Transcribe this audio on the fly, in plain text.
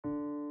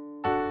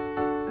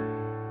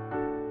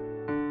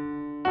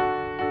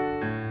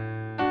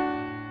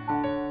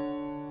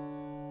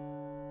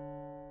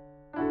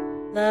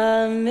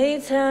Love me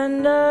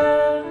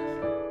tender,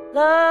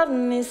 love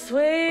me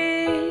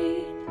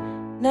sweet,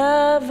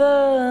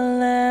 never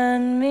let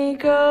me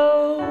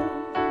go.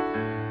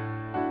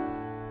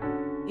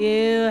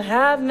 You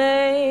have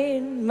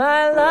made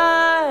my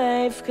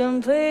life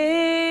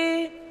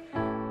complete,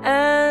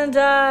 and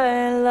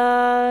I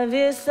love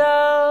you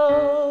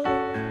so.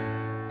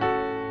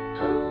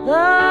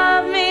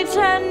 Love me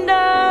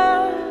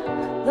tender,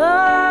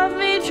 love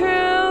me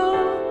true,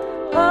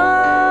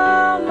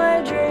 all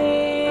my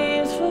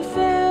dreams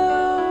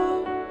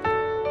fulfill.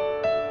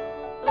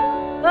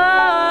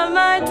 Oh,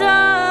 my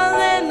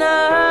darling,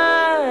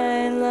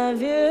 I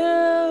love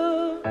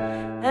you,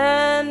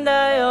 and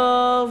I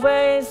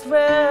always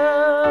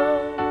will.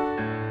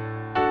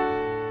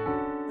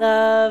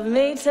 Love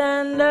me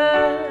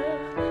tender,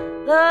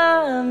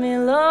 love me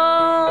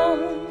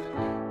long,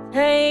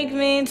 take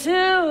me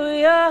to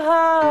your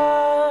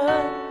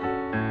heart,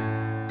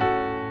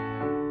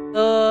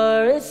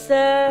 for it's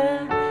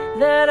there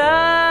that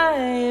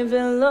I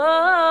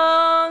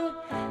belong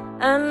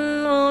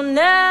and will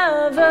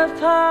never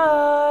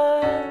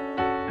part.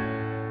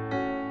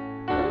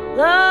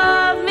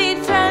 Love me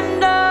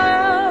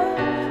tender,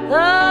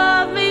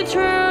 love me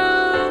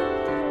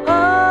true,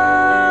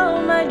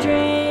 all my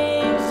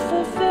dreams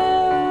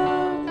fulfill.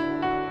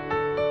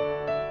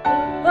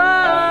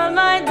 Oh,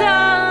 my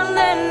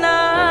darling,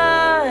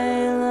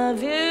 I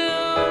love you,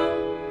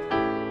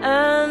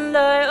 and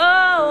I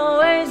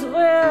always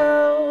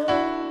will.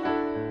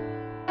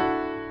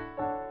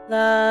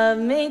 Love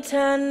me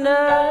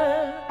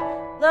tender,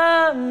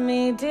 love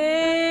me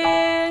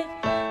dear,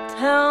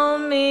 tell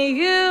me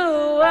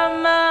you are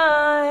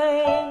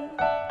mine.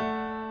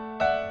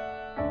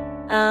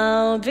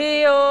 I'll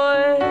be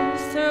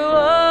yours through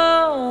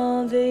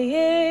all the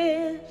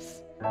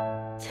years,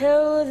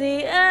 till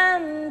the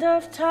end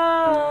of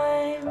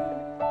time.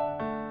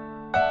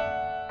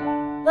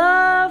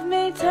 Love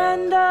me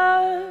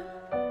tender,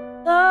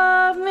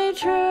 love me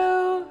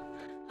true,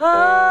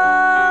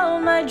 all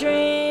my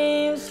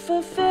dreams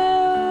fulfill.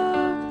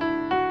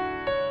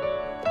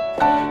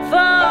 For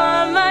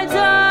my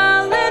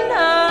darling,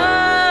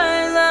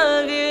 I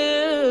love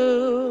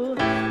you,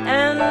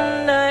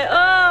 and I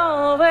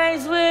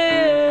always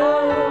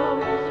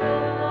will.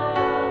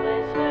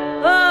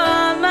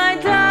 For my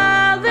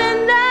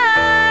darling,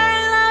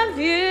 I love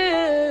you,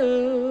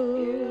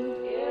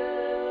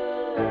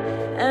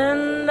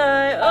 and I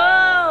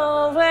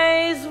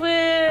always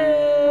will.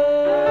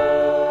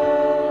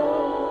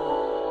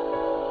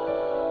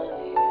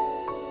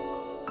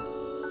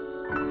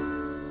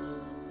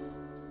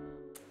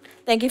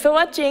 Thank you for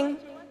watching.